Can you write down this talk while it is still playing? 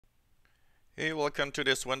Hey, welcome to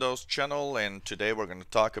this Windows channel, and today we're going to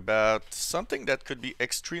talk about something that could be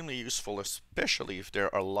extremely useful, especially if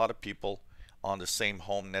there are a lot of people on the same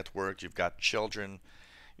home network. You've got children.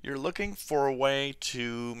 You're looking for a way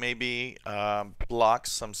to maybe block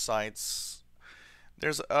some sites.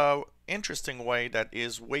 There's a interesting way that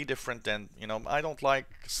is way different than, I don't like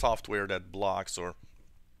software that blocks or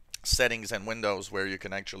settings and Windows where you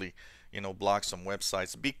can actually, block some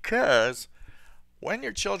websites because when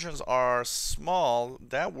your children are small,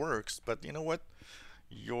 that works, but you know what?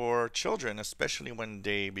 Your children, especially when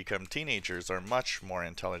they become teenagers, are much more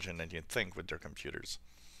intelligent than you think with their computers.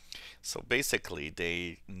 So basically,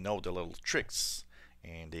 they know the little tricks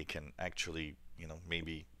and they can actually,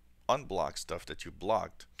 maybe unblock stuff that you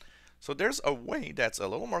blocked. So there's a way that's a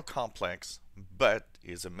little more complex, but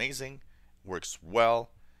is amazing, works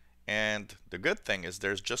well, and the good thing is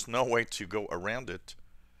there's just no way to go around it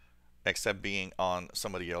except being on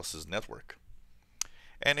somebody else's network.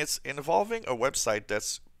 And it's involving a website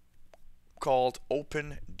that's called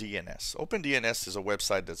OpenDNS. OpenDNS is a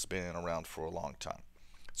website that's been around for a long time.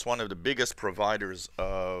 It's one of the biggest providers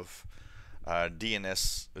of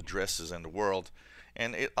DNS addresses in the world,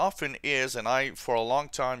 and it often is, and I for a long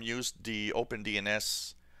time used the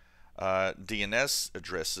OpenDNS DNS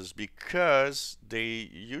addresses because they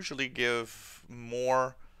usually give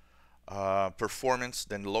more performance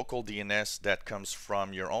than local DNS that comes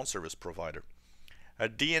from your own service provider. A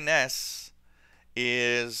DNS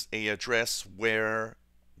is a address where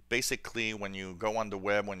basically when you go on the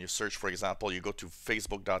web, when you search, for example, you go to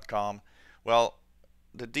facebook.com, well,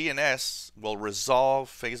 the DNS will resolve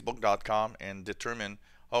facebook.com and determine,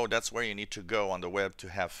 oh, that's where you need to go on the web to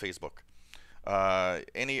have Facebook.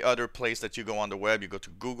 Any other place that you go on the web, you go to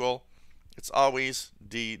Google, it's always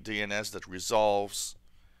the DNS that resolves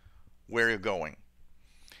where you're going.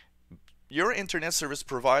 Your internet service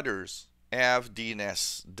providers have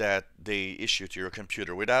DNS that they issue to your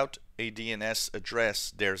computer. Without a DNS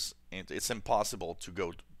address, it's impossible to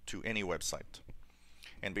go to any website.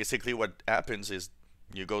 And basically what happens is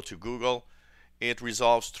you go to Google, it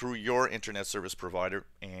resolves through your internet service provider,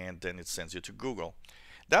 and then it sends you to Google.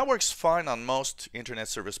 That works fine on most internet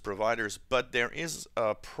service providers, but there is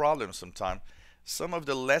a problem sometimes. Some of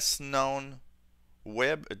the less known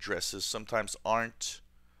web addresses sometimes aren't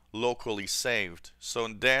locally saved. So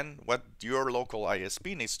then what your local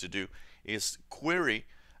ISP needs to do is query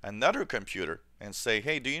another computer and say,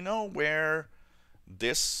 hey, do you know where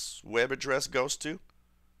this web address goes to?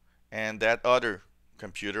 And that other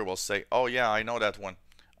computer will say, oh yeah, I know that one.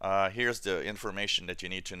 Here's the information that you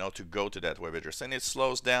need to know to go to that web address. And it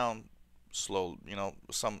slows down some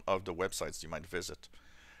of the websites you might visit.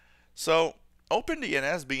 So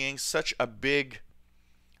OpenDNS being such a big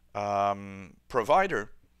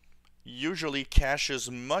provider usually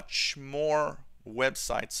caches much more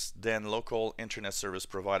websites than local internet service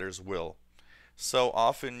providers will. So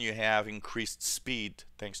often you have increased speed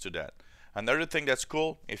thanks to that. Another thing that's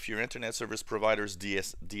cool, if your internet service provider's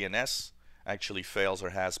DNS actually fails or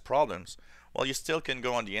has problems, well, you still can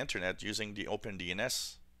go on the internet using the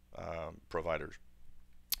OpenDNS provider.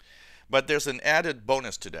 But there's an added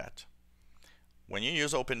bonus to that. When you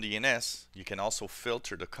use OpenDNS, you can also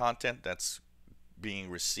filter the content that's being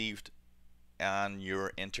received on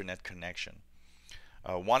your internet connection.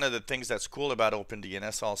 One of the things that's cool about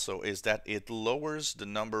OpenDNS also is that it lowers the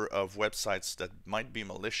number of websites that might be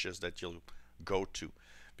malicious that you'll go to,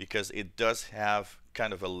 because it does have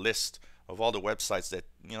kind of a list of all the websites that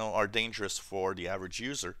are dangerous for the average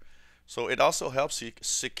user. So it also helps you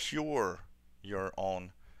secure your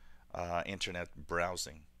own internet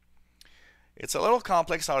browsing. It's a little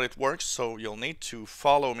complex how it works, so you'll need to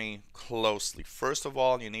follow me closely. First of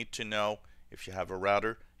all, you need to know, if you have a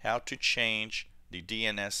router, how to change the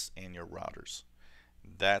DNS in your routers.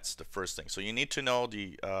 That's the first thing. So you need to know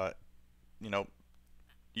the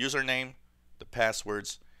username, the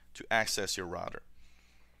passwords to access your router.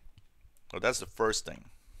 So that's the first thing.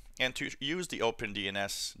 And to use the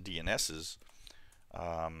OpenDNS DNSs,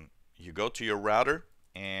 you go to your router,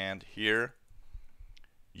 and here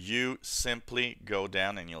you simply go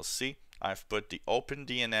down and you'll see I've put the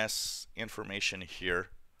OpenDNS information here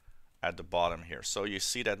at the bottom here. So you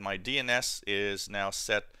see that my DNS is now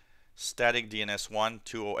set static DNS1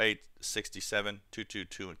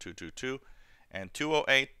 208.67.222.222 and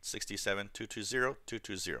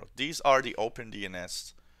 208.67.220.220. These are the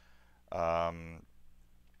OpenDNS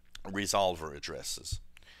resolver addresses.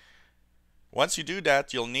 Once you do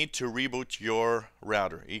that, you'll need to reboot your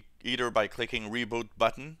router, either by clicking reboot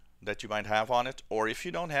button that you might have on it, or if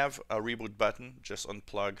you don't have a reboot button, just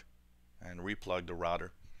unplug and replug the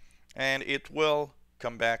router. And it will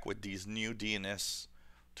come back with these new DNS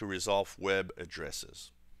to resolve web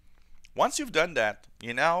addresses. Once you've done that,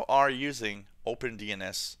 you now are using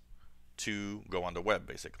OpenDNS to go on the web,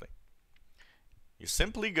 basically. You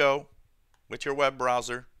simply go with your web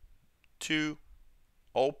browser to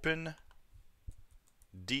OpenDNS.org,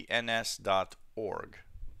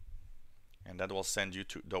 and that will send you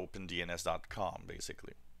to the OpenDNS.com,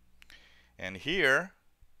 basically. And here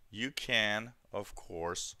you can, of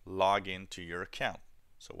course, log into your account.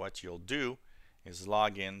 So what you'll do is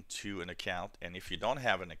log into an account, and if you don't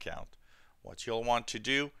have an account, what you'll want to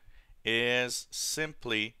do is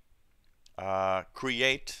simply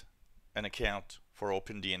create an account for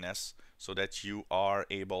OpenDNS so that you are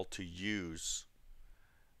able to use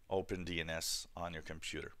OpenDNS on your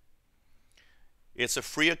computer. It's a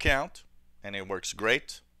free account and it works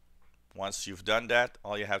great. Once you've done that,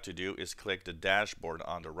 all you have to do is click the dashboard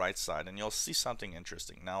on the right side and you'll see something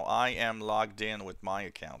interesting. Now I am logged in with my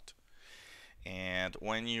account, and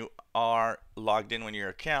when you are logged in with your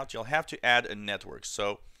account, you'll have to add a network.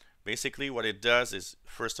 So basically what it does is,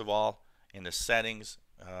 first of all, in the settings,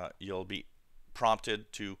 you'll be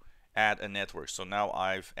prompted to add a network. So now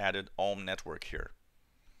I've added Home Network here.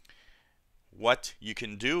 What you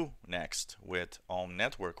can do next with Home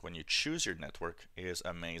Network when you choose your network is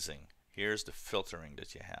amazing. Here's the filtering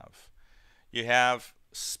that you have. You have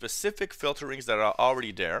specific filterings that are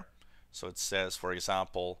already there. So it says, for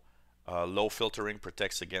example, low filtering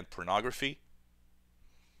protects against pornography.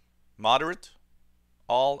 Moderate,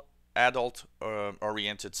 all adult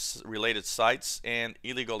oriented related sites and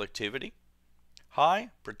illegal activity. High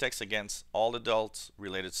protects against all adult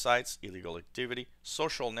related sites, illegal activity,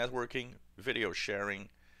 social networking, video sharing,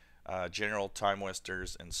 general time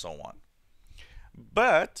wasters, and so on.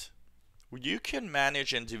 But you can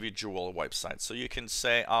manage individual websites. So you can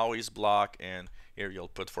say always block, and here you'll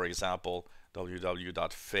put, for example,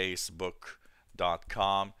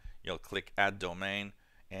 www.facebook.com. You'll click add domain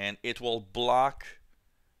and it will block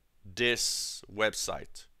this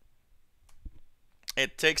website.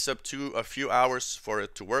 It takes up to a few hours for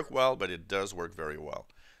it to work well, but it does work very well.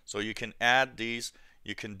 So you can add these,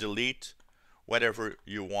 you can delete whatever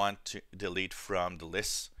you want to delete from the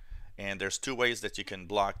list. And there's two ways that you can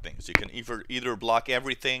block things. You can either block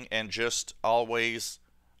everything and just always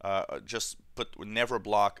never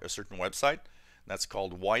block a certain website. That's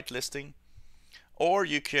called whitelisting. Or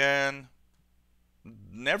you can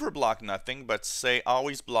never block nothing, but say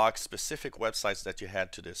always block specific websites that you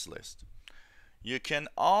add to this list. You can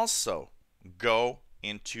also go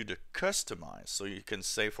into the customize. So you can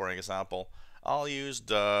say, for example, I'll use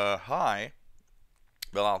the high,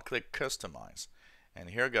 but I'll click customize. And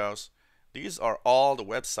here goes. These are all the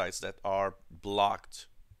websites that are blocked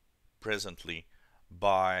presently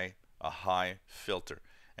by a high filter.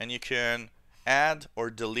 And you can add or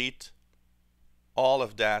delete all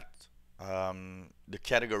of that, the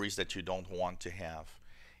categories that you don't want to have.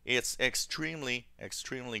 It's extremely,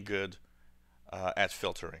 extremely good at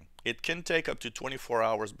filtering. It can take up to 24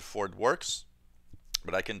 hours before it works,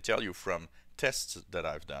 but I can tell you from tests that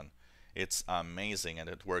I've done, it's amazing and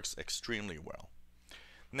it works extremely well.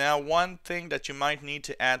 Now, one thing that you might need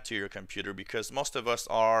to add to your computer, because most of us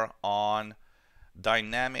are on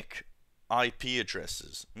dynamic IP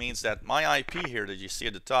addresses, means that my IP here that you see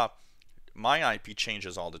at the top, my IP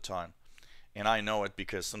changes all the time. And I know it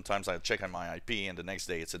because sometimes I check on my IP and the next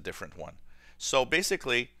day it's a different one. So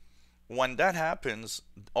basically, when that happens,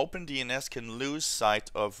 OpenDNS can lose sight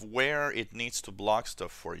of where it needs to block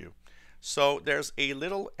stuff for you. So there's a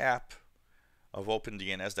little app of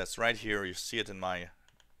OpenDNS that's right here. You see it in my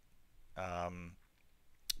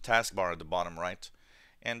taskbar at the bottom right.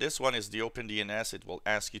 And this one is the OpenDNS. It will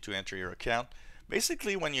ask you to enter your account.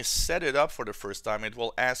 Basically, when you set it up for the first time, it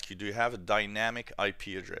will ask you, do you have a dynamic IP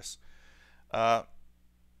address?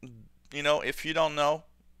 You know, if you don't know,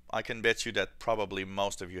 I can bet you that probably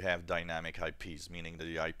most of you have dynamic IPs, meaning that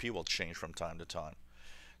the IP will change from time to time.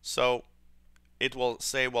 So it will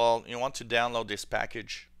say, well, you want to download this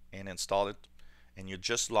package and install it, and you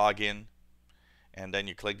just log in, and then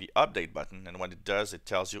you click the update button, and what it does, it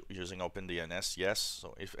tells you using OpenDNS, yes.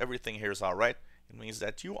 So if everything here is all right, it means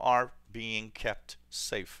that you are being kept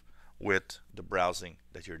safe with the browsing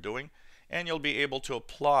that you're doing, and you'll be able to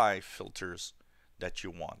apply filters that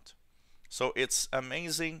you want. So it's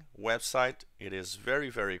amazing website. It is very,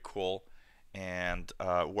 very cool and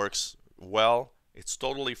works well. It's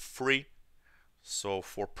totally free, so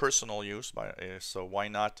for personal use, so why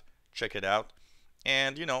not check it out?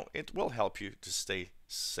 And you know, it will help you to stay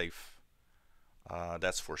safe,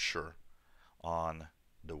 that's for sure, on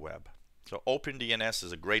the web. So OpenDNS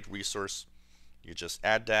is a great resource. You just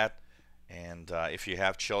add that And if you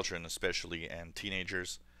have children, especially, and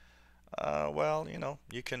teenagers, well, you know,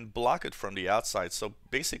 you can block it from the outside. So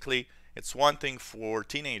basically, it's one thing for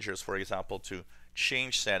teenagers, for example, to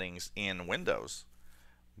change settings in Windows,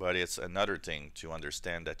 but it's another thing to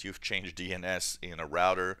understand that you've changed DNS in a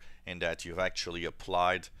router and that you've actually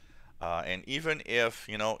applied. And even if,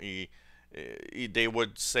 you know, they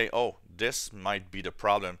would say, oh, this might be the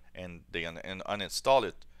problem, and they uninstall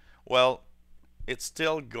it, well, it's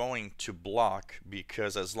still going to block,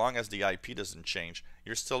 because as long as the IP doesn't change,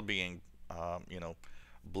 you're still being, you know,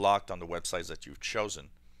 blocked on the websites that you've chosen.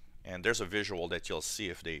 And there's a visual that you'll see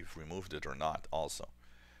if they've removed it or not also.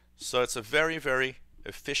 So it's a very, very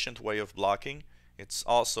efficient way of blocking. It's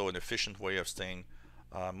also an efficient way of staying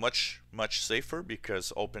much safer,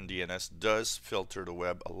 because OpenDNS does filter the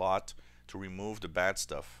web a lot to remove the bad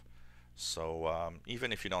stuff. So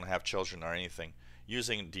even if you don't have children or anything,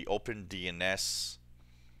 using the OpenDNS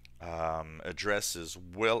addresses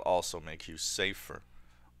will also make you safer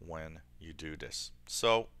when you do this.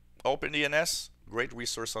 So OpenDNS, great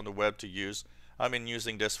resource on the web to use. I've been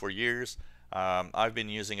using this for years. I've been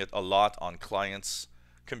using it a lot on clients'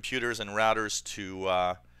 computers and routers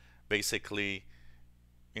to basically,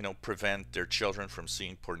 you know, prevent their children from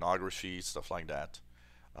seeing pornography, stuff like that,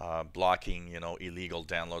 blocking, you know, illegal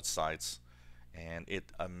download sites, and it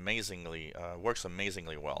amazingly works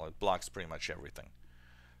amazingly well. It blocks pretty much everything.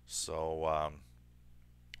 So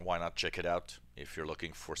why not check it out if you're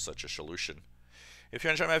looking for such a solution? If you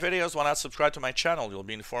enjoy my videos, why not subscribe to my channel? You'll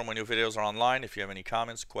be informed when new videos are online. If you have any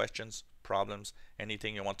comments, questions, problems,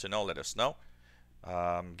 anything you want to know, let us know.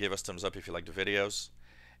 Give us thumbs up if you like the videos.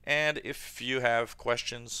 And if you have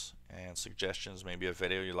questions and suggestions, maybe a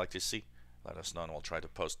video you'd like to see, let us know and we'll try to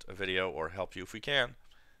post a video or help you if we can.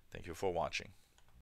 Thank you for watching.